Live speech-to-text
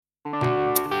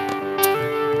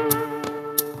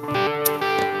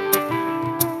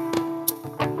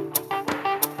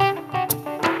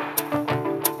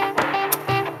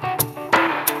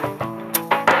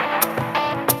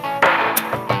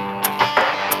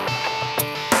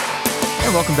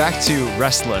and welcome back to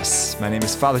Restless. My name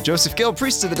is Father Joseph Gill,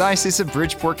 priest of the Diocese of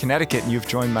Bridgeport, Connecticut, and you've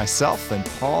joined myself and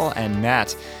Paul and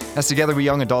Matt as together we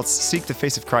young adults seek the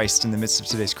face of Christ in the midst of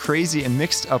today's crazy and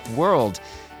mixed up world.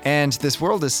 And this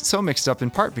world is so mixed up in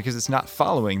part because it's not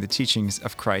following the teachings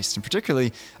of Christ, and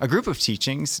particularly a group of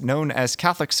teachings known as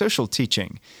Catholic social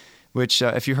teaching, which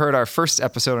if you heard our first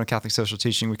episode on Catholic social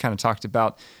teaching, we kind of talked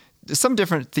about some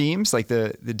different themes, like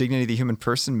the dignity of the human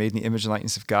person made in the image and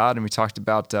likeness of God. And we talked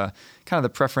about kind of the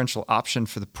preferential option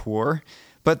for the poor.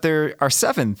 But there are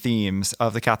 7 themes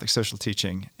of the Catholic social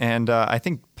teaching. And I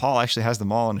think Paul actually has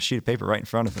them all on a sheet of paper right in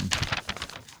front of him.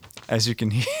 As you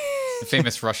can hear. The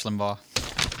famous Rush Limbaugh.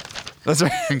 That's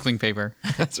right. Crinkling paper.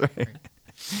 That's right.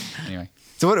 Anyway.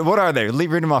 So what are they?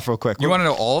 Read them off real quick. You want to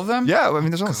know all of them? Yeah, I mean,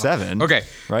 there's only 7. Okay.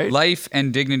 Right? Life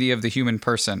and dignity of the human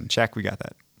person. Check, we got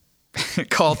that.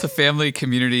 Call to family,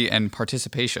 community, and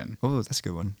participation. Oh, that's a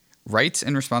good one. Rights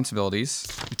and responsibilities.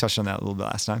 We touched on that a little bit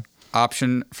last time.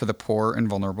 Option for the poor and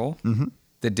vulnerable. Mm-hmm.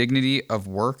 The dignity of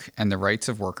work and the rights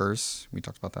of workers. We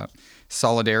talked about that.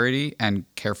 Solidarity and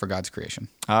care for God's creation.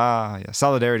 Ah, yeah.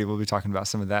 Solidarity. We'll be talking about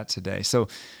some of that today. So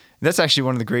that's actually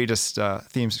one of the greatest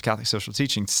themes of Catholic social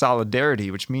teaching,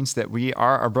 solidarity, which means that we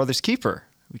are our brother's keeper.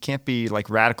 We can't be like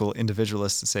radical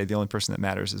individualists and say the only person that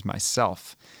matters is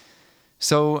myself.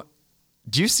 So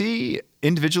do you see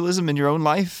individualism in your own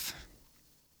life?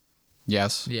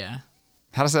 Yes. Yeah.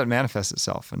 How does that manifest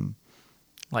itself? And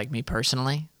Like me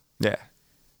personally? yeah,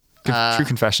 true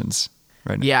confessions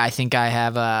right now. Yeah, I think I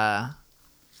have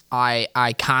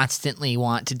I constantly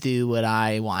want to do what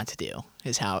I want to do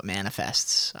is how it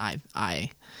manifests.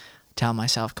 I tell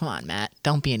myself, come on, Matt,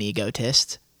 don't be an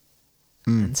egotist.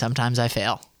 And sometimes I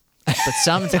fail. But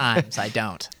sometimes I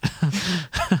don't.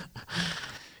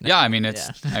 Yeah, I mean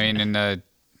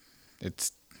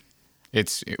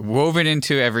it's woven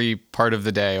into every part of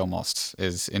the day almost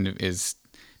is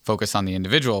focus on the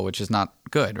individual, which is not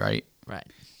good, right? Right.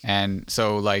 And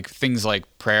so like things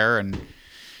like prayer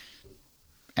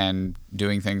and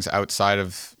doing things outside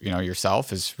of,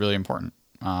 yourself is really important.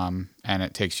 And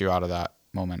it takes you out of that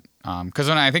moment. Cause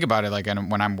when I think about it, like,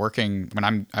 and when I'm working,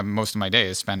 most of my day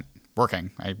is spent working,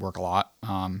 I work a lot.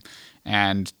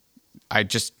 And I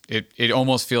just, it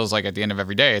almost feels like at the end of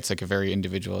every day, it's like a very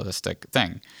individualistic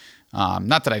thing.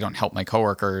 Not that I don't help my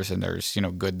coworkers and there's,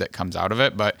 good that comes out of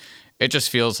it, but it just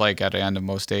feels like at the end of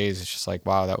most days, it's just like,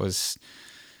 wow, that was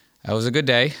a good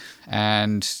day.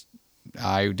 And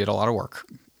I did a lot of work.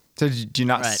 So do you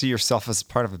not Right. see yourself as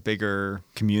part of a bigger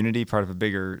community, part of a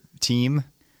bigger team?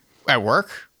 At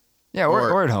work? Yeah,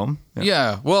 or at home.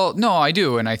 Yeah. Well, no, I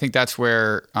do. And I think that's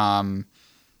where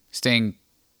staying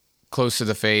close to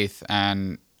the faith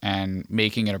and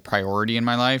making it a priority in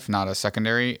my life, not a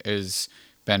secondary, has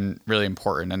been really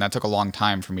important. And that took a long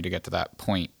time for me to get to that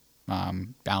point,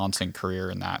 balancing career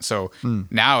and that. So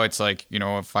now it's like,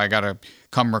 if I got to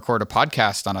come record a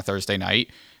podcast on a Thursday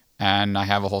night and I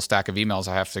have a whole stack of emails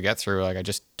I have to get through, like I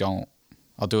just don't,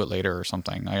 I'll do it later or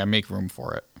something. Like I make room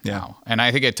for it now. And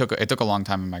I think it took a long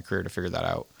time in my career to figure that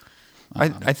out.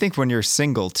 I think when you're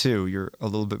single too, you're a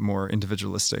little bit more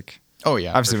individualistic. Oh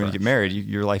yeah. Obviously, for when you sure. get married,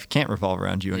 your life can't revolve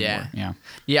around you Yeah. anymore. Yeah.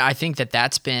 Yeah, I think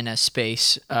that's been a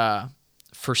space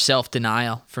for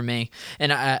self-denial for me.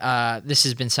 And this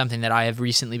has been something that I have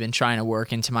recently been trying to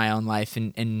work into my own life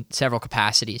in several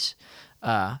capacities.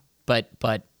 But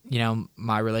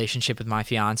my relationship with my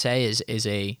fiance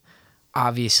is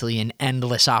obviously an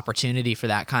endless opportunity for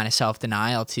that kind of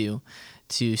self-denial to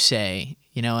say,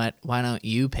 you know what, why don't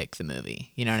you pick the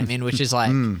movie? You know what I mean? Which is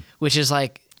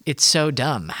like, it's so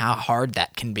dumb how hard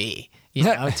that can be.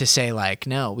 To say like,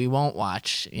 no, we won't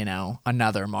watch,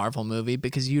 another Marvel movie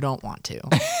because you don't want to.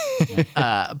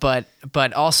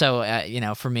 But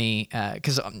also, for me,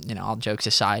 because, all jokes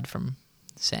aside from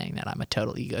saying that I'm a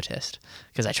total egotist,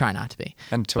 because I try not to be.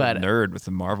 And total nerd with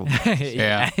the Marvel.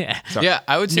 Yeah. Yeah,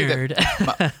 I would say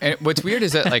that. And what's weird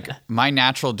is that like my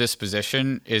natural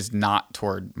disposition is not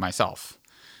toward myself.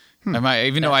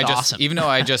 Even though I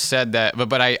just said that,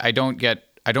 but I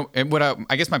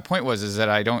guess my point was that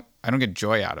I don't get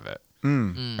joy out of it.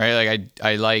 Right?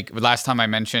 Like last time I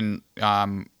mentioned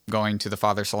going to the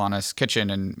Father Solana's kitchen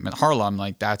in Harlem,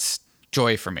 like that's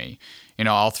joy for me.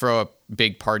 I'll throw a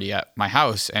big party at my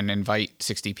house and invite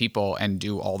 60 people and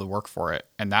do all the work for it.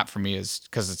 And that for me is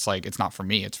because it's like, it's not for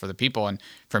me, it's for the people. And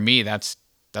for me, that's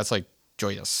like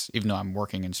joyous, even though I'm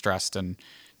working and stressed and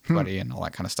sweaty and all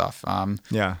that kind of stuff.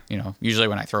 Usually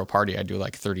when I throw a party, I do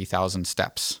like 30,000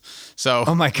 steps. So,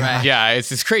 oh my God. Yeah,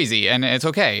 it's crazy and it's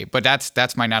okay. But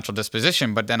that's my natural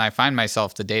disposition. But then I find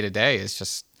myself the day to day is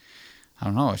just, I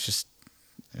don't know. I just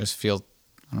feel,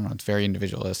 I don't know. It's very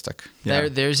individualistic. Yeah.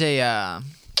 There's a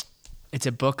It's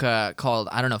a book called,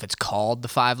 I don't know if it's called The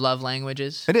 5 Love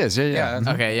Languages. It is, yeah.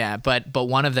 Okay, yeah, but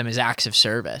one of them is acts of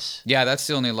service. Yeah, that's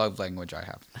the only love language I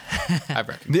have. I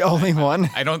reckon. The only one?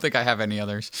 I don't think I have any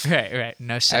others. Right.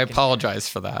 No second. I apologize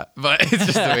for that, but it's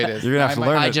just the way it is. You're going to have to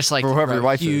learn it I just like for whoever your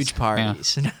wife huge is.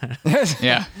 parties.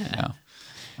 Yeah.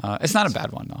 It's not a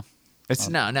bad one, though. It's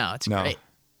great.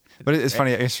 But it's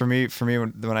funny. It's for me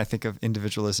when I think of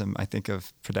individualism, I think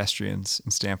of pedestrians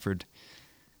in Stanford,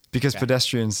 because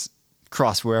pedestrians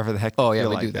cross wherever the heck. Oh yeah, they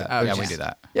we like do that. Oh, Yeah, yeah. we do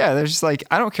that. Yeah, they're just like,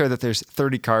 I don't care that there's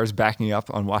 30 cars backing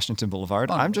up on Washington Boulevard.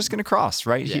 I'm just going to cross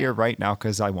right here, right now,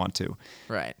 because I want to.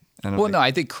 Right. And Well, no,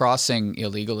 I think crossing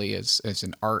illegally is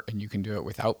an art, and you can do it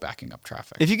without backing up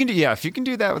traffic. if you can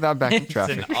do that without backing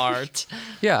traffic, It's an art.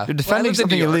 Yeah, you're defending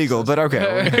something illegal. But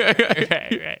okay,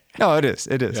 right. no, it is,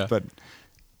 Yeah. but.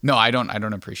 No, I don't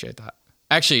appreciate that.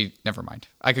 Actually, never mind.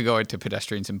 I could go into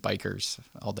pedestrians and bikers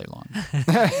all day long.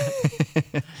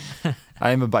 I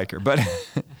am a biker, but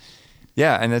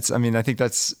yeah, and I think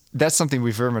that's something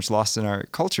we've very much lost in our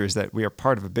culture, is that we are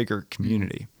part of a bigger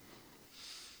community.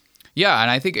 Yeah,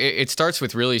 and I think it starts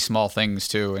with really small things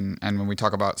too. And when we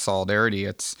talk about solidarity,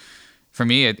 it's for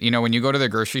me, when you go to the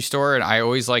grocery store, and I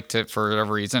always like to, for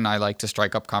whatever reason, I like to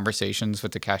strike up conversations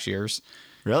with the cashiers.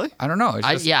 Really? I don't know. It's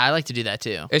just, I like to do that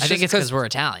too. I It's think just it's because we're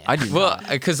Italian. I do. well,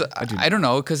 because I don't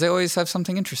know, because they always have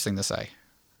something interesting to say,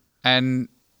 and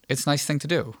it's a nice thing to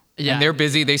do. Yeah. And they're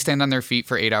busy. They stand on their feet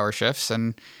for 8-hour shifts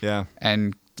and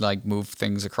like move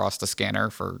things across the scanner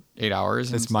for 8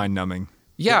 hours. It's mind numbing.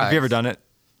 Yeah. Have you ever done it?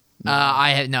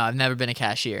 I've never been a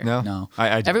cashier. No.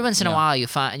 I Every once in a while, you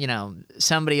find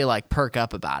somebody like perk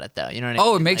up about it though. You know what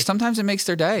I mean? Oh, sometimes it makes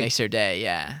their day. Makes their day.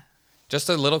 Yeah. Just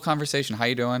a little conversation. How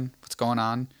you doing? What's going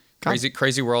on?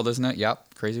 Crazy world, isn't it?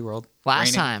 Yep, crazy world.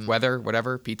 Last time. Weather,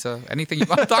 whatever, pizza, anything you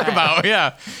want to talk about.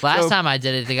 Yeah. Last time I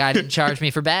did it, the guy didn't charge me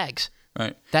for bags.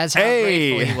 Right. That's how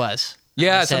grateful he was.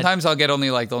 Yeah, I said, sometimes I'll get only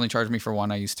they only charge me for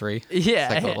one. I use 3. Yeah.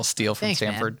 It's like a little steal from Thanks,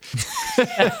 Stanford. 'Cause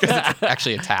it's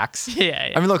actually a tax.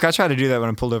 Yeah. I mean, look, I try to do that when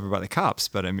I'm pulled over by the cops,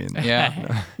 but I mean,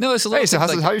 Yeah. No, it's a little hey, so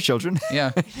things how are your children?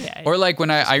 Yeah. Or like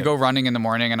when I go running in the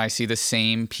morning and I see the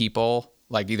same people,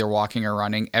 like either walking or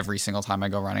running every single time I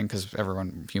go running, because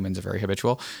humans are very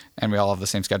habitual and we all have the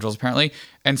same schedules apparently.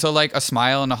 And so like a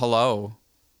smile and a hello,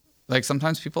 like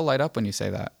sometimes people light up when you say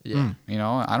that. Yeah.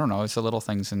 I don't know. It's the little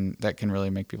things that can really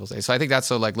make people say. So I think that's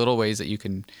the like little ways that you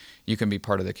can be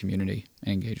part of the community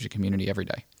and engage the community every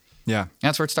day. Yeah. And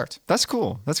that's where it starts. That's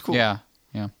cool. Yeah.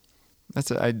 Yeah.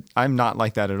 I'm not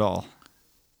like that at all.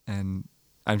 And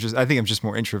I think I'm just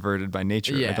more introverted by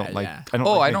nature. Yeah, I don't like, yeah. I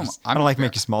don't like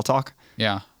making small talk.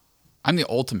 Yeah. I'm the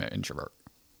ultimate introvert.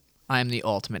 I'm the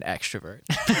ultimate extrovert.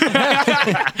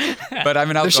 But I'm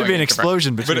an outgoing There should be an introvert.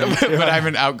 explosion between you. But I'm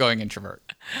an outgoing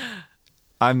introvert.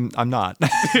 I'm not.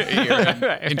 You're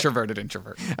an introverted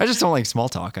introvert. I just don't like small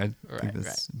talk. But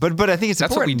I think it's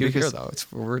That's what we important do here, because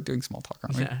though. We're doing small talk,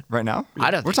 aren't we? Yeah. right now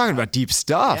I don't we're think talking so. about deep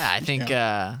stuff. Yeah, I think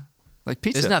like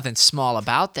pizza. there's nothing small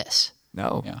about this.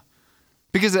 No. Yeah.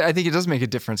 Because I think it does make a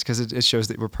difference, because it shows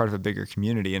that we're part of a bigger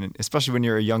community, and especially when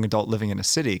you're a young adult living in a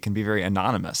city, it can be very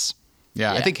anonymous.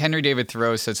 Yeah, I Yeah. think Henry David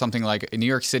Thoreau said something like, New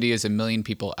York City is 1 million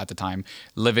people at the time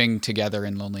living together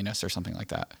in loneliness or something like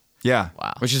that, Yeah.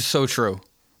 Wow. which is so true.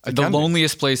 The can be.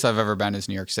 loneliest place I've ever been is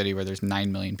New York City, where there's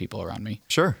 9 million people around me.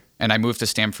 Sure. And I moved to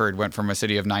Stanford, went from a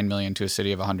city of 9 million to a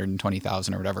city of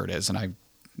 120,000 or whatever it is, and I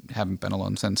haven't been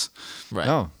alone since. Right.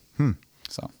 Oh.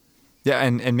 So, Yeah,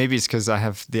 and maybe it's because I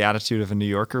have the attitude of a New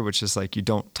Yorker, which is like you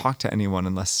don't talk to anyone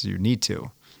unless you need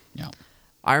to. yeah.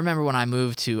 I remember when I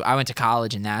went to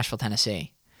college in Nashville,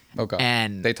 Tennessee. Oh, God.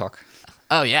 And- they talk.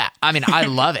 Oh yeah. I mean, I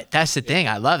love it. That's the thing.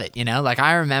 I love it. Like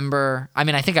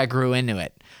I think I grew into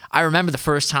it. I remember the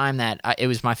first time that it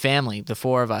was my family, the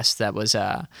 4 of us, that was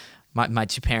my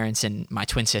 2 parents and my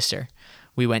twin sister.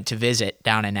 We went to visit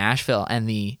down in Nashville, and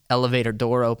the elevator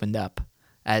door opened up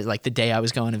as like the day I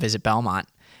was going to visit Belmont.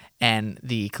 And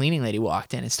the cleaning lady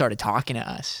walked in and started talking to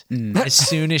us. As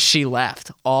soon as she left,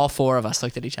 all 4 of us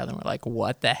looked at each other and were like,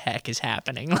 what the heck is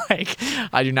happening? Like,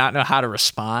 I do not know how to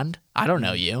respond. I don't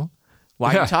know you.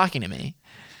 Why are Yeah. you talking to me?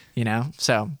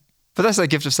 So. But that's that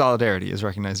gift of solidarity, is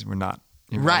recognizing you're not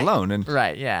alone. And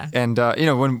Right, yeah. And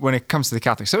when it comes to the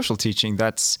Catholic social teaching,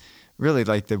 that's really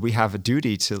like that we have a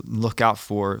duty to look out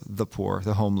for the poor,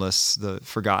 the homeless, the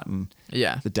forgotten,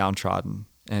 Yeah. the downtrodden.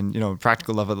 And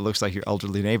practical level, that looks like your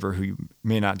elderly neighbor who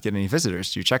may not get any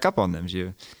visitors. Do you check up on them? Do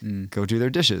you go do their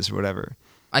dishes or whatever?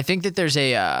 I think that there's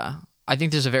a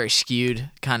very skewed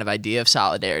kind of idea of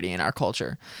solidarity in our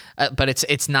culture, but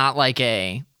it's not like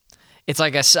it's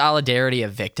like a solidarity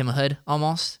of victimhood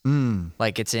almost.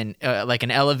 Like it's in like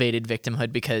an elevated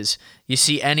victimhood, because you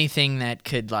see anything that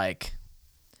could like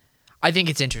I think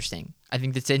it's interesting. I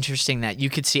think it's interesting that you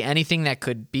could see anything that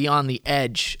could be on the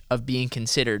edge of being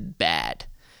considered bad.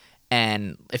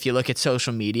 And if you look at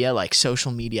social media, like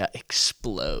social media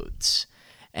explodes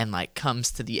and like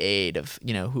comes to the aid of,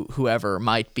 you know, whoever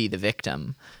might be the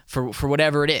victim for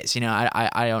whatever it is, you know,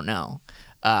 I don't know.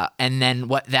 And then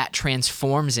what that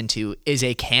transforms into is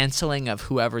a canceling of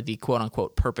whoever the quote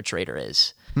unquote perpetrator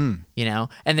is, you know?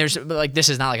 And there's like, this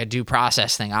is not like a due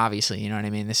process thing, obviously, you know what I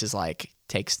mean? This is like,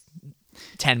 takes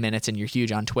 10 minutes and you're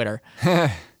huge on Twitter,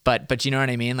 but you know what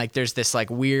I mean? Like there's this like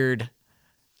weird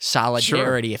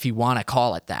solidarity, sure, if you want to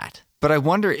call it that. But I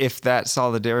wonder if that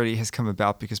solidarity has come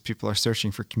about because people are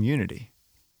searching for community.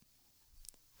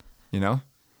 You know,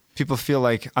 people feel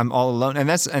like I'm all alone, and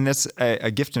that's a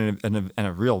gift and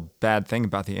a real bad thing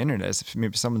about the internet is if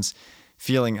maybe someone's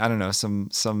feeling, I don't know,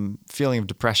 some feeling of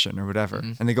depression or whatever,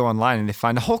 and they go online and they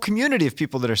find a whole community of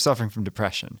people that are suffering from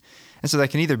depression, and so that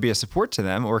can either be a support to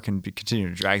them or can continue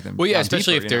to drag them. Well, yeah,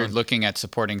 especially deeper, if they're looking at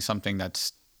supporting something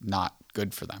that's not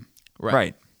good for them,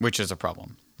 right? Which is a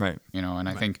problem, right? You know, and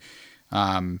I think.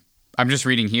 I'm just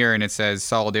reading here, and it says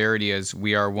solidarity is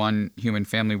we are one human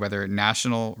family, whether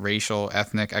national, racial,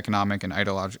 ethnic, economic, and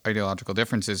ideological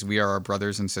differences. We are our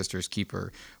brothers and sisters'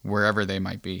 keeper, wherever they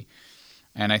might be.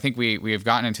 And I think we have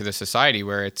gotten into the society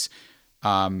where it's,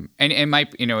 and it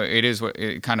might, you know, it is what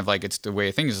it kind of like it's the way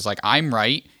of things. It's like I'm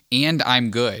right and I'm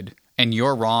good, and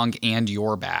you're wrong and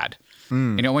you're bad.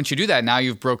 You know, once you do that, now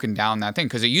you've broken down that thing,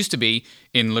 because it used to be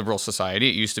in liberal society,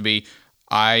 it used to be.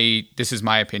 This is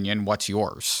my opinion. What's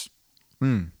yours?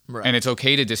 Right. And it's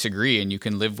okay to disagree, and you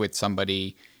can live with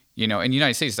somebody, you know, and the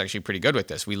United States is actually pretty good with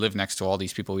this. We live next to all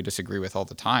these people we disagree with all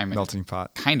the time. Melting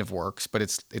pot. Kind of works, but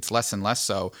it's less and less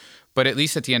so. But at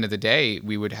least at the end of the day,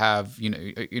 we would have, you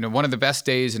know, one of the best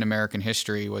days in American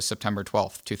history was September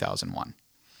 12th, 2001.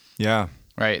 Yeah.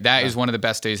 Right. That is one of the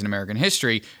best days in American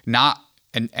history,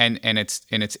 And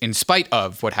it's in spite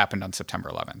of what happened on September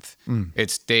 11th.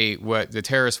 It's what the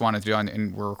terrorists wanted to do,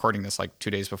 and we're recording this like 2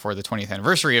 days before the 20th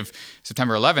anniversary of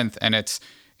September 11th, and it's,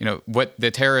 you know, what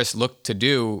the terrorists looked to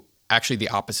do. Actually, the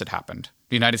opposite happened.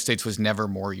 The United States was never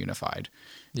more unified,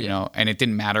 you know, and it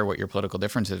didn't matter what your political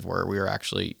differences were.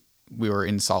 We were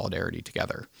in solidarity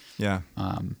together. Yeah.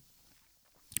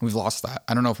 We've lost that.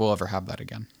 I don't know if we'll ever have that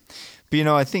again. But, you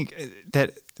know, I think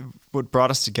that what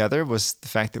brought us together was the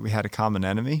fact that we had a common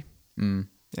enemy. And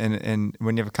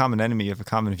when you have a common enemy, you have a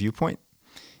common viewpoint.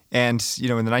 And, you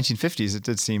know, in the 1950s, it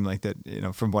did seem like that, you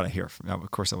know, from what I hear,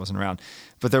 of course I wasn't around,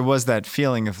 but there was that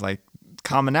feeling of like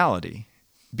commonality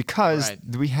because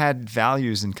we had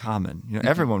values in common. You know,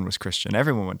 everyone was Christian.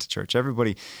 Everyone went to church.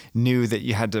 Everybody knew that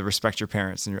you had to respect your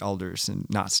parents and your elders and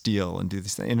not steal and do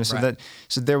these things. You know,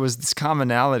 so there was this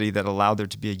commonality that allowed there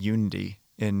to be a unity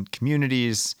in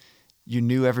communities. You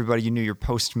knew everybody. You knew your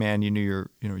postman. You knew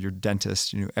your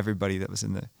dentist. You knew everybody that was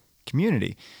in the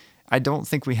community. I don't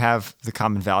think we have the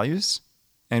common values,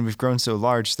 and we've grown so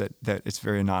large that it's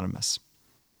very anonymous,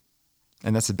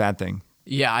 and that's a bad thing.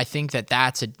 Yeah, I think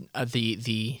that's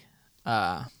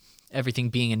everything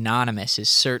being anonymous is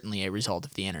certainly a result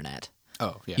of the internet.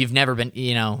 Oh, yeah. You've never been,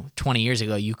 20 years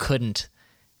ago, you couldn't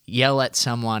yell at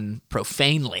someone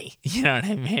profanely, you know what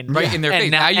I mean? Right, in their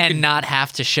face. Not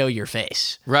have to show your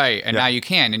face. Right, and now you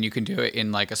can, and you can do it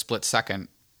in like a split second.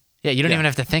 Yeah, you don't even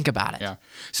have to think about it. Yeah.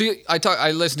 So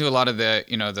I listen to a lot of the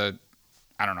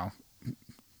I don't know,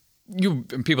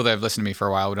 people that have listened to me for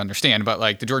a while would understand, but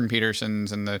like the Jordan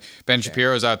Petersons and the Ben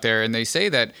Shapiro's out there, and they say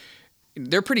that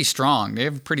they're pretty strong. They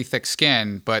have pretty thick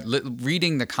skin, but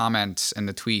reading the comments and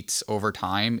the tweets over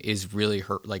time is really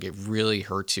hurt. Like it really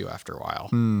hurts you after a while.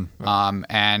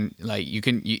 And like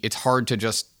it's hard to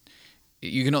just,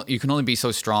 you can only be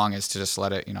so strong as to just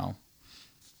let it,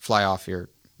 fly off your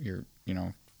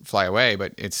fly away.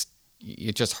 But it's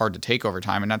just hard to take over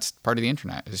time, and that's part of the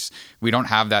internet. Is we don't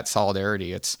have that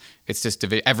solidarity. It's just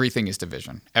everything is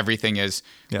division. Everything is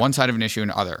one side of an issue and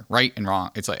other, right and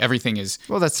wrong. It's like everything is.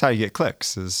 Well, that's how you get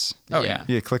clicks. You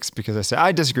get clicks because I say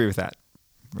I disagree with that,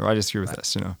 or I disagree with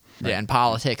this. Yeah, and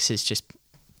politics is just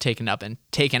taken up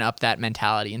that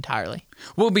mentality entirely.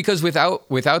 Well, because without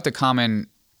the common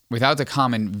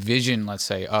vision, let's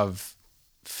say, of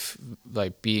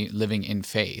living in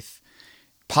faith.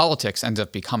 Politics ends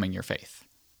up becoming your faith.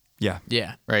 Yeah.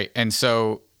 Yeah. Right. And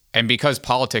so, and because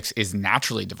politics is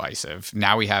naturally divisive,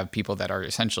 now we have people that are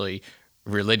essentially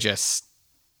religious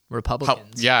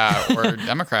Republicans. Or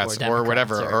Democrats or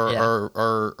whatever,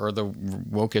 or the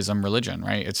wokeism religion,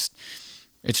 right? It's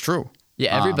true.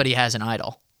 Yeah. Everybody has an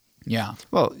idol. Yeah.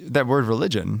 Well, that word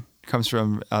religion comes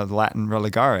from Latin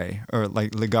religare, or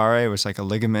like ligare, which is like a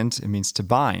ligament. It means to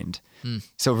bind.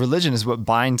 So religion is what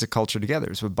binds a culture together.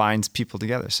 It's what binds people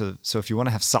together. So if you want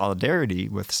to have solidarity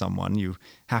with someone, you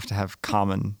have to have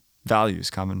common values,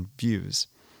 common views.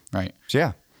 Right. So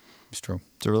yeah, it's true.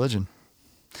 It's a religion.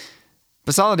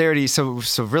 But solidarity, so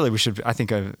really we should, I think,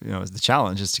 the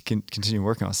challenge is to continue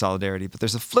working on solidarity. But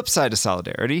there's a flip side to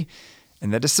solidarity,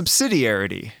 and that is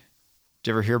subsidiarity. Did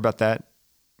you ever hear about that?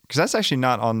 Because that's actually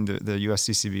not on the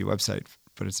USCCB website,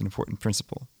 but it's an important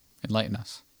principle. Enlighten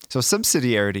us. So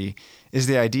subsidiarity is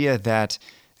the idea that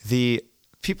the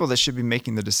people that should be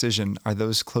making the decision are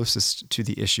those closest to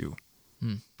the issue.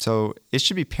 So it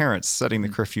should be parents setting the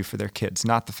curfew for their kids,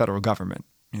 not the federal government.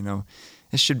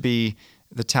 It should be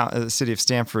the city of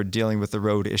Stamford dealing with the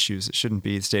road issues. It shouldn't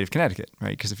be the state of Connecticut,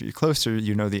 right? Because if you're closer,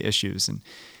 you know the issues,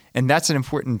 and that's an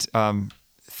important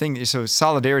thing. So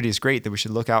solidarity is great that we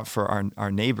should look out for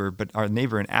our neighbor, but our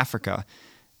neighbor in Africa,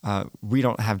 we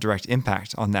don't have direct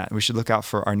impact on that. We should look out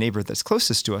for our neighbor that's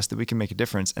closest to us, that we can make a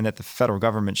difference, and that the federal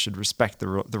government should respect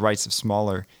the rights of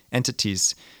smaller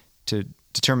entities to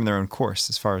determine their own course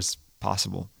as far as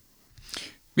possible.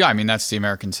 Yeah, I mean, that's the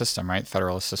American system, right?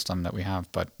 Federalist system that we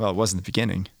have. But well, it was in the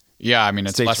beginning. Yeah, I mean,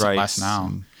 it's States' less and less now.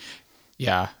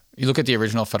 Yeah. You look at the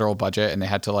original federal budget and they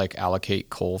had to like allocate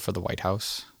coal for the White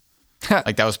House.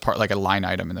 Like that was like a line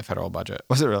item in the federal budget.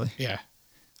 Was it really? Yeah.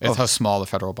 That's how small the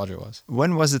federal budget was.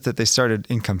 When was it that they started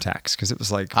income tax? Because it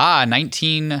was like...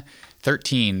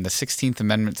 1913, the 16th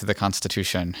Amendment to the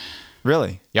Constitution.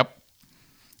 Really? Yep.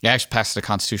 Yeah, I actually passed a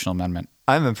constitutional amendment.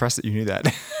 I'm impressed that you knew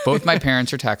that. Both my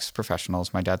parents are tax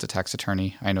professionals. My dad's a tax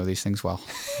attorney. I know these things well.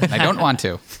 I don't want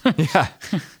to. Yeah.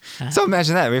 So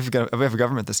imagine that. We have a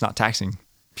government that's not taxing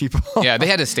people. Yeah, they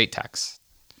had a state tax.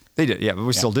 They did, yeah, but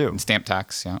we still do. And stamp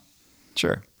tax, yeah.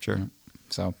 Sure. Yeah.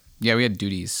 So, yeah, we had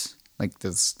duties, like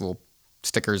those little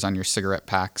stickers on your cigarette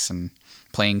packs and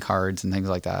playing cards and things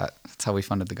like that. That's how we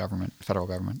funded the government, federal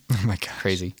government. Oh my gosh.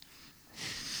 Crazy.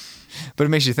 But it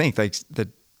makes you think like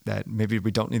that maybe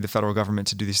we don't need the federal government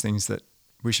to do these things that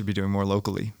we should be doing more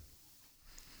locally.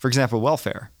 For example,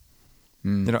 welfare.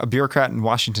 A bureaucrat in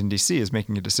Washington, D.C. is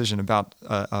making a decision about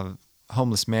a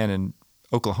homeless man in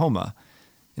Oklahoma.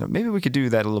 Maybe we could do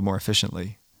that a little more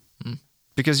efficiently.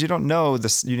 Because you don't know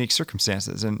the unique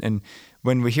circumstances. And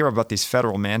when we hear about these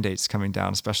federal mandates coming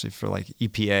down, especially for like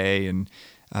EPA and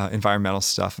environmental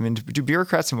stuff, I mean, do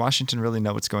bureaucrats in Washington really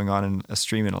know what's going on in a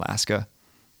stream in Alaska?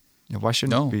 Why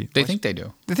shouldn't it be? They think they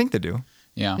do. They think they do.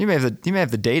 Yeah. You may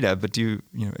have the data, but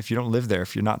if you don't live there,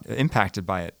 if you're not impacted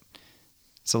by it,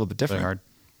 it's a little bit different. Really hard.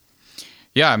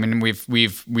 Yeah, I mean,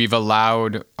 we've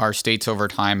allowed our states over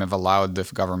time have allowed the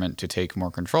government to take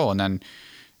more control, and then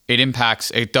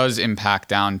it does impact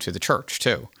down to the church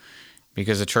too,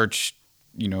 because the church,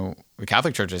 the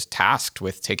Catholic Church is tasked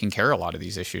with taking care of a lot of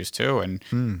these issues too, and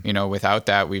without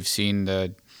that, we've seen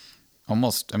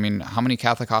how many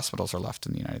Catholic hospitals are left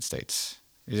in the United States?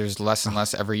 There's less and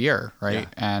less every year, right?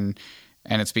 Yeah. And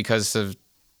it's because of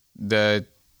the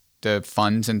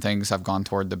funds and things have gone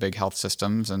toward the big health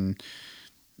systems, and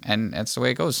that's the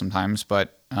way it goes sometimes.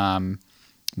 But a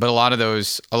lot of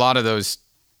those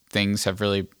things have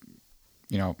really,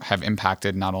 have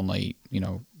impacted not only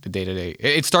the day-to-day.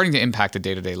 It's starting to impact the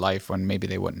day-to-day life when maybe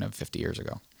they wouldn't have 50 years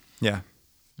ago. Yeah,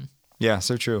 yeah,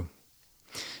 so true.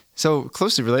 So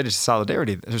closely related to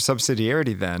solidarity or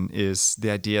subsidiarity then is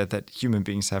the idea that human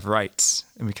beings have rights.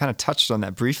 And we kind of touched on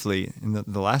that briefly in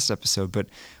the last episode, but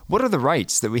what are the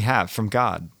rights that we have from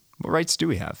God? What rights do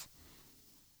we have?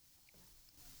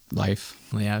 Life.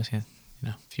 Well, yeah, I was gonna,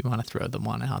 if you want to throw the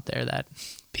one out there that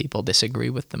people disagree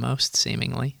with the most,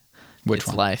 seemingly. Which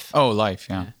one? Life. Oh, life,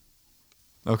 yeah.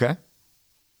 Okay.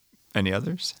 Any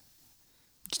others?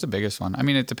 It's the biggest one. I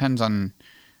mean, it depends on...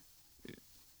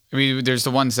 there's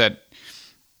the ones that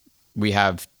we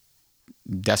have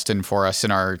destined for us in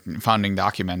our founding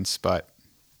documents, but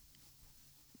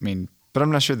But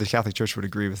I'm not sure the Catholic Church would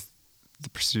agree with the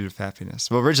pursuit of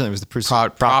happiness. Well, originally it was the pursuit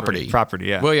of property. Property,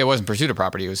 yeah. Well, yeah, it wasn't pursuit of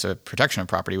property. It was a protection of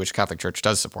property, which Catholic Church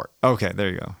does support. Okay, there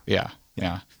you go. Yeah.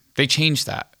 They changed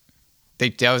that.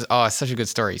 It's such a good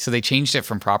story. So they changed it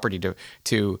from property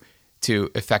to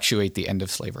effectuate the end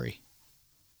of slavery.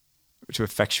 To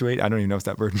effectuate? I don't even know what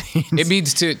that word means. It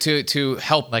means to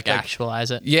help, like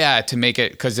actualize it. Yeah, to make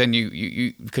it, because then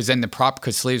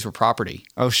because slaves were property.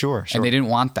 Oh, sure. And they didn't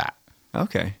want that.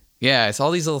 Okay. Yeah, it's all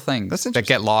these little things that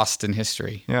get lost in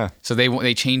history. Yeah. So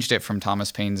they changed it from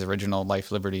Thomas Paine's original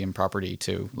life, liberty, and property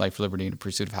to life, liberty, and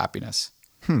pursuit of happiness.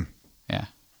 Yeah.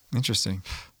 Interesting.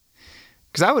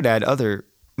 Because I would add other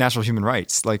natural human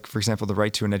rights, like, for example, the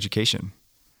right to an education.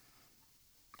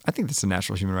 I think that's a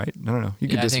natural human right. I don't know. You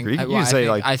could Yeah, disagree. I You can say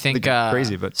I think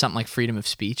crazy, but something like freedom of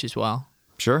speech as well.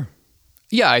 sure.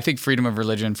 Yeah, I think freedom of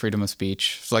religion, freedom of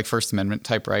speech, it's like First Amendment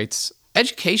type rights.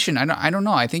 Education, I don't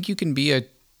know. I think you could be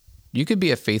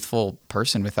a faithful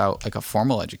person without like a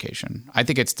formal education. I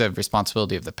think it's the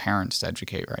responsibility of the parents to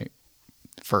educate, right?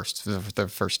 First, the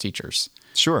first teachers.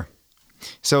 Sure.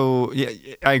 So yeah,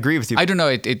 I agree with you. I don't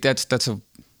know. That's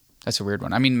a weird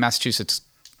one. I mean, Massachusetts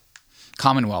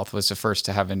Commonwealth was the first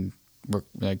to have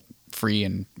like free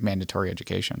and mandatory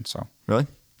education. So Really?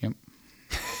 yep.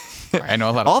 I know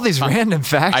a lot. All these random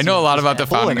facts. I know a lot about the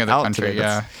pulling founding of the out country. today.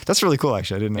 Yeah, That's really cool.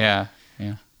 Actually, I didn't know.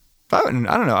 yeah. I don't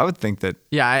know. I would think that.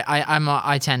 Yeah,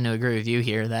 I tend to agree with you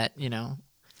here that,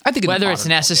 I think whether it's modern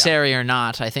world, necessary or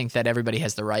not, I think that everybody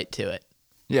has the right to it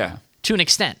Yeah. to an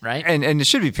extent, right? And it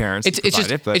should be parents.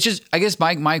 It's just I guess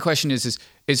my question is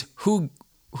who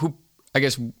I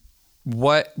guess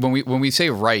what when we say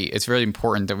right, it's really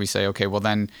important that we say, okay, well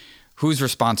then whose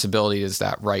responsibility is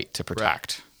that right to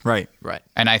protect? right. Right.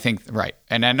 And I think right,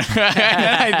 and then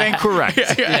I think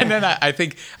Correct. and then I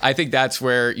think that's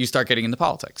where you start getting into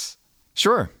politics,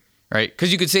 Sure. right?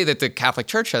 Because you could say that the Catholic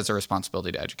Church has a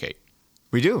responsibility to educate,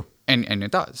 We do. and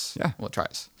it does. Yeah. Well, it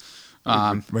tries.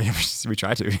 We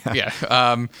try to. Yeah.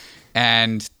 Yeah.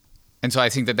 And so I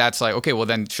think that's like, okay, well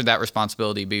then should that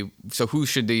responsibility be, so who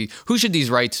should these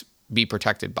rights be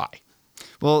protected by?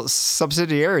 Well,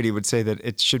 subsidiarity would say that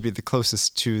it should be the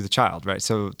closest to the child, right?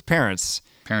 So the parents.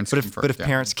 Parents But come if first, yeah.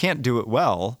 parents can't do it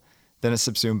well, then it's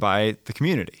subsumed by the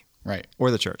community, Right. or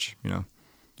the church.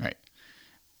 Right.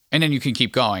 And then you can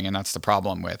keep going. And that's the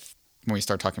problem with when we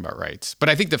start talking about rights. But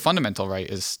I think the fundamental right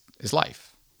is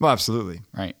life. Well, absolutely.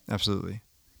 Right. Absolutely.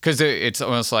 Because it's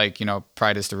almost like,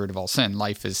 pride is the root of all sin.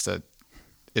 Life is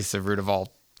the root of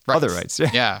all rights. Other rights, yeah.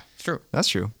 Yeah, it's true. That's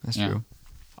true. That's Yeah. true.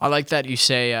 I like that you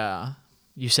say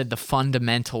you said the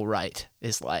fundamental right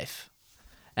is life,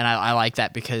 and I like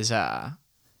that because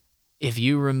if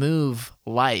you remove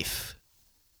life,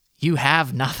 you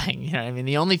have nothing. You know what I mean?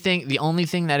 The only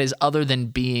thing that is other than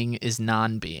being is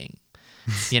non-being.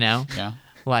 Yeah.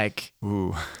 Like,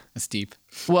 Ooh. It's deep.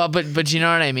 well, but you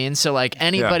know what I mean? So like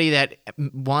anybody that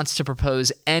wants to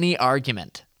propose any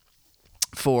argument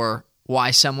for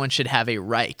why someone should have a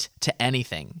right to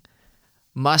anything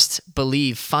must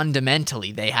believe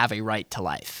fundamentally they have a right to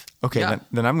life. Okay, Yeah.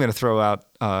 then I'm going to throw out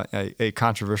a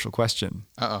controversial question.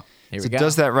 Uh-oh. Here So we go.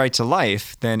 does that right to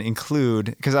life then include,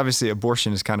 because obviously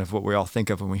abortion is kind of what we all think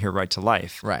of when we hear right to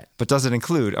life. Right. But does it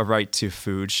include a right to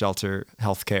food, shelter,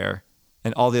 health care,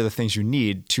 and all the other things you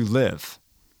need to live?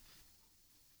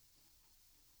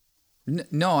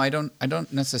 No, I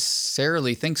don't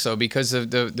necessarily think so, because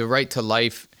of the right to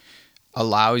life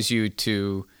allows you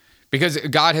to, because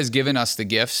God has given us the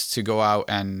gifts to go out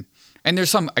and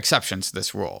there's some exceptions to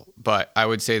this rule, but I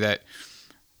would say that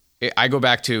I go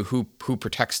back to who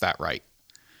protects that right.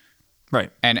 Right.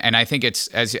 And I think it's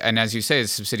as you say,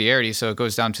 it's subsidiarity, so it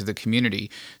goes down to the community.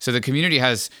 So the community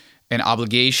has an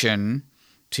obligation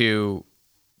to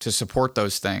support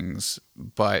those things,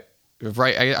 but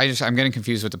right, I'm getting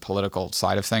confused with the political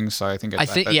side of things. So I think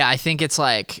I think it's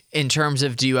like in terms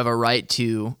of do you have a right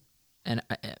to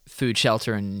food,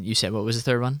 shelter, and you said what was the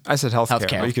third one? I said health care.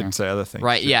 Healthcare. But you could say other things.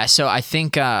 Right. too. Yeah. So I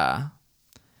think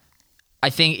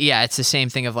it's the same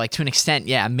thing of like to an extent,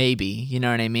 yeah, maybe, you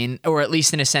know what I mean? Or at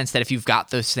least in a sense that if you've got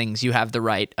those things, you have the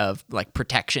right of like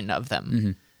protection of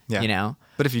them, Yeah.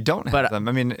 But if you don't have them,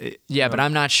 I mean, but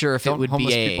I'm not sure if it would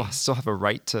homeless be people still have a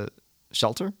right to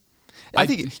shelter? I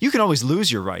think you can always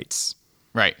lose your rights.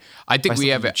 right. I think By we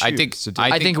have. something you I think. choose to do.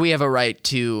 I think we have a right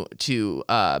to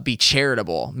be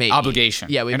charitable, maybe. Obligation.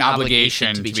 Yeah, we have an an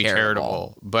obligation to be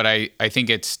charitable. But I think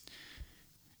it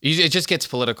just gets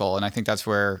political, and I think that's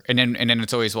where and then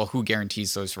it's always, well, who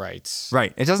guarantees those rights?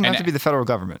 Right. It doesn't have to be the federal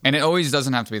government. And it always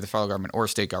doesn't have to be the federal government or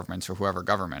state governments or whoever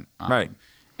government. Right.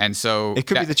 And so It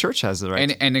could be the church has the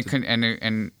right. and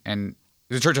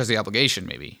the church has the obligation,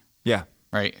 maybe. Yeah.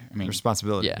 Right. I mean,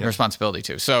 Responsibility. Yeah. responsibility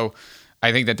too. So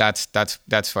I think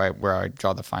that's where I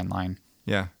draw the fine line.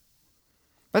 Yeah.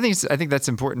 I think that's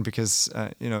important because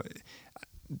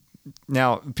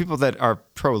now people that are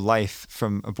pro-life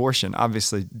from abortion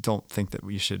obviously don't think that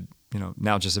we should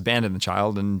now just abandon the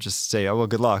child and just say, oh well,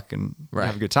 good luck and Right.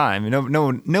 have a good time.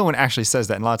 No one actually says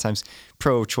that. And a lot of times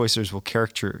pro-choicers will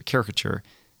caricature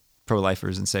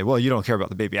pro-lifers and say, well, you don't care about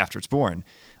the baby after it's born.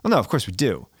 Well, no, of course we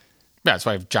do. Yeah, that's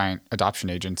why I have giant adoption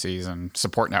agencies and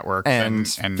support networks And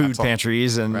and food that's all.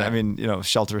 pantries and Right. I mean,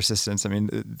 shelter assistance. I mean,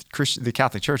 the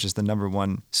Catholic Church is the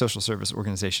 #1 social service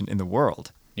organization in the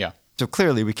world. Yeah. So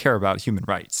clearly we care about human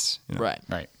rights. Right.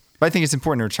 Right. But I think it's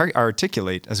important to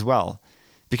articulate as well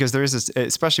because there is this,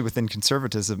 especially within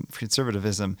conservatism,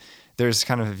 there's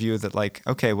kind of a view that like,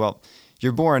 okay, well,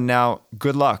 you're born now,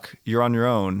 good luck, you're on your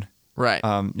own. Right.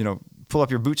 Pull up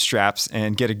your bootstraps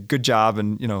and get a good job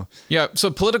and, Yeah.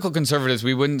 So political conservatives,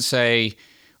 we wouldn't say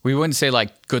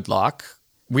like good luck.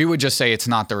 We would just say it's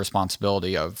not the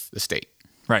responsibility of the state.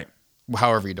 Right.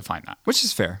 However you define that. Which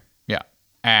is fair. Yeah.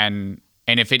 And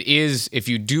if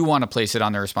you do want to place it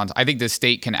on their response, I think the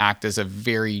state can act as a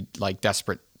very like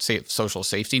desperate social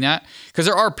safety net, because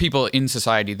there are people in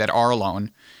society that are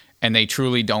alone and they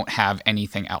truly don't have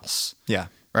anything else. Yeah.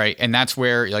 Right. And that's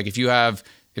where like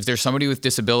if there's somebody with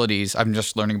disabilities, I'm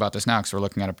just learning about this now because we're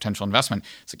looking at a potential investment.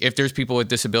 It's like if there's people with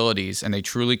disabilities and they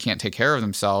truly can't take care of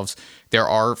themselves, there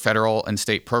are federal and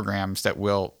state programs that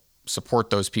will support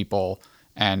those people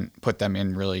and put them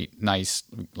in really nice,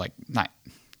 like they're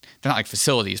not like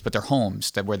facilities, but they're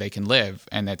homes where they can live.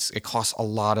 And it costs a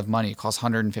lot of money. It costs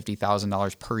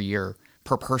 $150,000 per year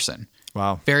per person.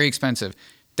 Wow. Very expensive.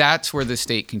 That's where the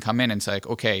state can come in and say, like,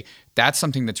 okay, that's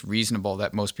something that's reasonable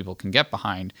that most people can get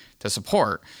behind to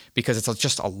support, because it's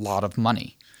just a lot of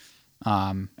money.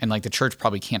 And like the church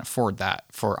probably can't afford that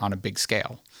on a big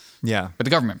scale. Yeah. But the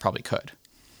government probably could.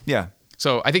 Yeah.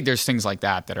 So I think there's things like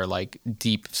that are like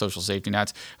deep social safety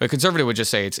nets. A conservative would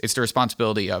just say it's the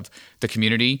responsibility of the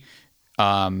community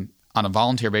on a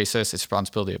volunteer basis. It's the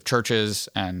responsibility of churches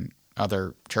and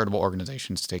other charitable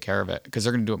organizations to take care of it, because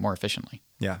they're going to do it more efficiently.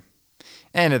 Yeah.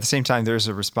 And at the same time, there's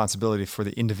a responsibility for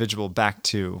the individual back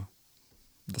to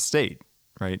the state,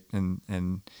 right?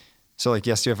 And so, like,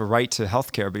 yes, you have a right to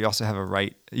healthcare, but you also have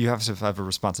you have to have a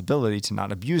responsibility to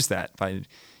not abuse that by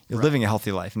living a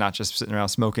healthy life, not just sitting around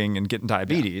smoking and getting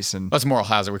diabetes. And that's moral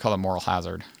hazard. We call it moral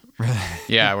hazard.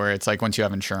 Yeah, where it's like once you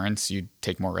have insurance, you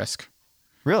take more risk.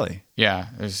 Really? Yeah,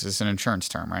 it's an insurance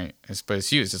term, right? But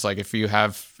it's used. It's like if you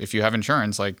have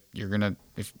insurance, like you're gonna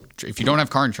if you don't have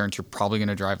car insurance, you're probably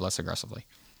gonna drive less aggressively.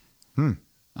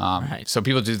 Right. So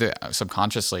people do that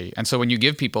subconsciously, and so when you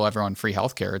give everyone free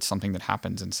healthcare, it's something that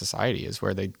happens in society, is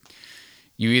where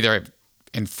you either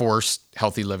enforce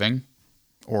healthy living,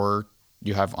 or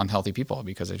you have unhealthy people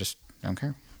because they just don't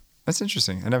care. That's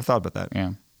interesting. I never thought about that.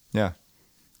 Yeah. Yeah.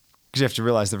 Because you have to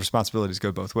realize the responsibilities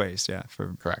go both ways. Yeah.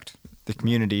 Correct. The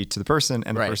community to the person,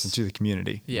 and the person to the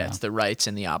community. Yeah, it's the rights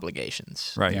and the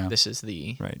obligations. Right. Yeah. This is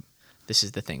the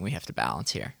thing we have to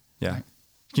balance here. Yeah. Right.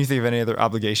 Can you think of any other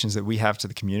obligations that we have to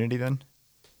the community then?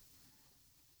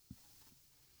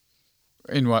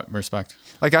 In what respect?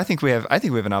 Like I think we have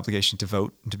an obligation to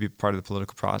vote and to be part of the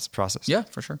political process. Yeah,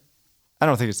 for sure. I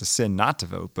don't think it's a sin not to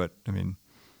vote, but I mean.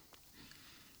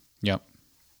 Yep.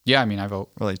 Yeah, I mean, I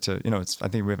vote. Or like I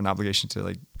think we have an obligation to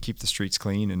like keep the streets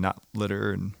clean and not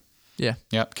litter and. Yeah.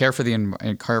 Yep. Care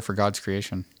for God's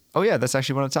creation. Oh yeah, that's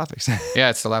actually one of the topics. Yeah,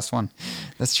 it's the last one.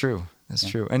 That's true. That's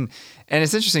true. And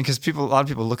it's interesting because a lot of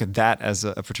people look at that as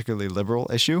a particularly liberal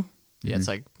issue. Yeah, it's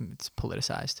like it's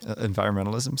politicized.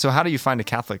 Environmentalism. So how do you find a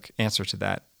Catholic answer to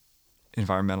that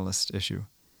environmentalist issue?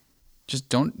 Just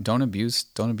don't abuse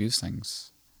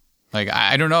things. Like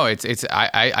I don't know.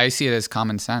 I see it as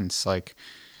common sense. Like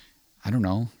I don't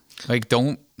know. Like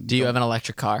Do you have an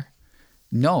electric car?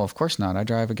 No, of course not. I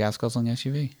drive a gas guzzling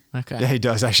SUV. Okay. Yeah, he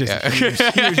does actually. Yeah. Huge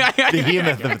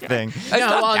behemoth of a thing.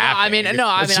 I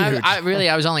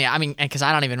was only because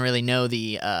I don't even really know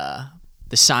the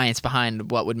science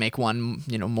behind what would make one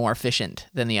more efficient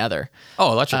than the other.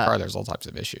 Oh, electric car. There's all types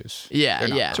of issues.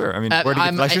 Yeah. Sure. I mean, where do you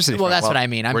get electricity from? Well, that's what I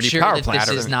mean. I'm sure that this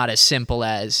is not as simple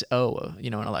as an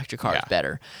electric car is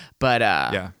better, but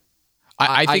yeah.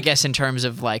 I guess in terms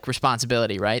of like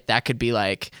responsibility, right? That could be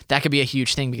a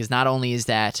huge thing, because not only is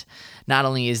that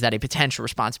a potential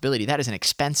responsibility, that is an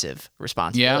expensive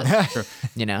responsibility. Yeah,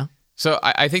 sure. So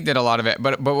I think that a lot of it,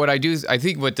 but what I do is I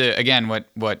think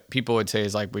what people would say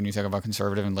is like when you talk about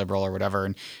conservative and liberal or whatever,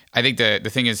 and I think the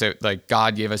thing is that like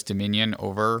God gave us dominion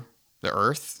over the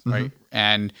earth, right?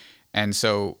 And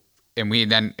so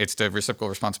it's the reciprocal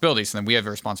responsibility. So then we have a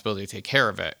responsibility to take care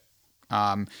of it.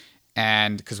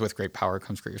 And because with great power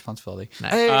comes great responsibility.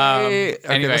 Nice. Okay,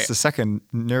 anyway, that's the second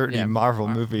nerdy Marvel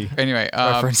movie. Anyway,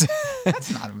 reference.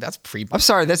 that's pre. I'm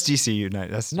sorry, that's DC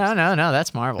United. That's no,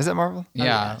 that's Marvel. Is that Marvel?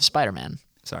 Yeah, Spider-Man.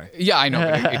 Sorry. Yeah, I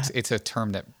know. But it's a term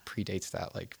that predates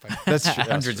that, like by that's true.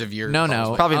 hundreds of years. No,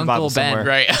 probably in the Bible Ben. somewhere.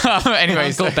 Right.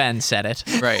 Anyways, Uncle Ben said it.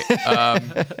 Right.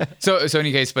 So in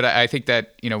any case, but I think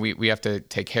that we have to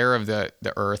take care of the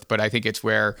earth, but I think it's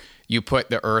where you put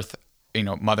the earth,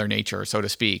 Mother Nature, so to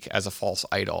speak, as a false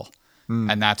idol.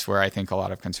 And that's where I think a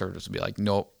lot of conservatives would be like,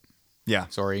 nope. Yeah.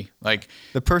 Sorry. Like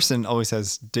the person always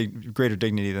has greater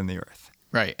dignity than the earth.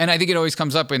 Right. And I think it always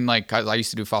comes up in like, I used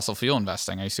to do fossil fuel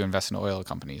investing. I used to invest in oil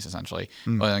companies, essentially,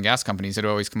 oil and gas companies. It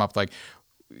would always come up like,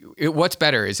 what's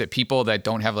better? Is it people that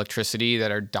don't have electricity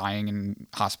that are dying in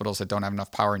hospitals that don't have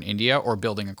enough power in India, or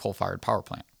building a coal-fired power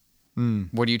plant?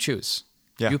 What do you choose?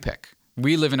 Yeah. You pick.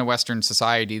 We live in a Western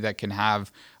society that can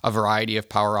have a variety of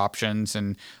power options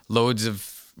and loads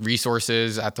of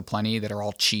resources at the plenty that are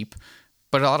all cheap,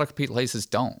 but a lot of places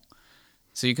don't.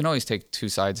 So you can always take two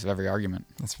sides of every argument.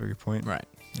 That's a very good point. Right.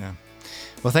 Yeah.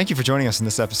 Well, thank you for joining us in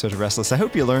this episode of Restless. I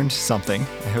hope you learned something.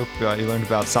 I hope you learned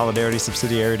about solidarity,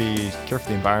 subsidiarity, care for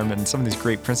the environment, and some of these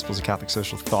great principles of Catholic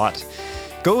social thought.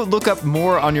 Go look up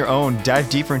more on your own. Dive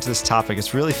deeper into this topic.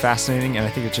 It's really fascinating, and I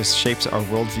think it just shapes our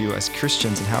worldview as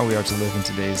Christians and how we are to live in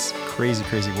today's crazy,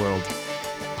 crazy world.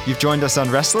 You've joined us on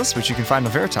Restless, which you can find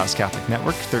on Veritas Catholic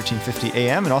Network, 1350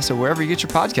 AM, and also wherever you get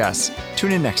your podcasts.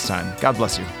 Tune in next time. God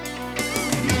bless you.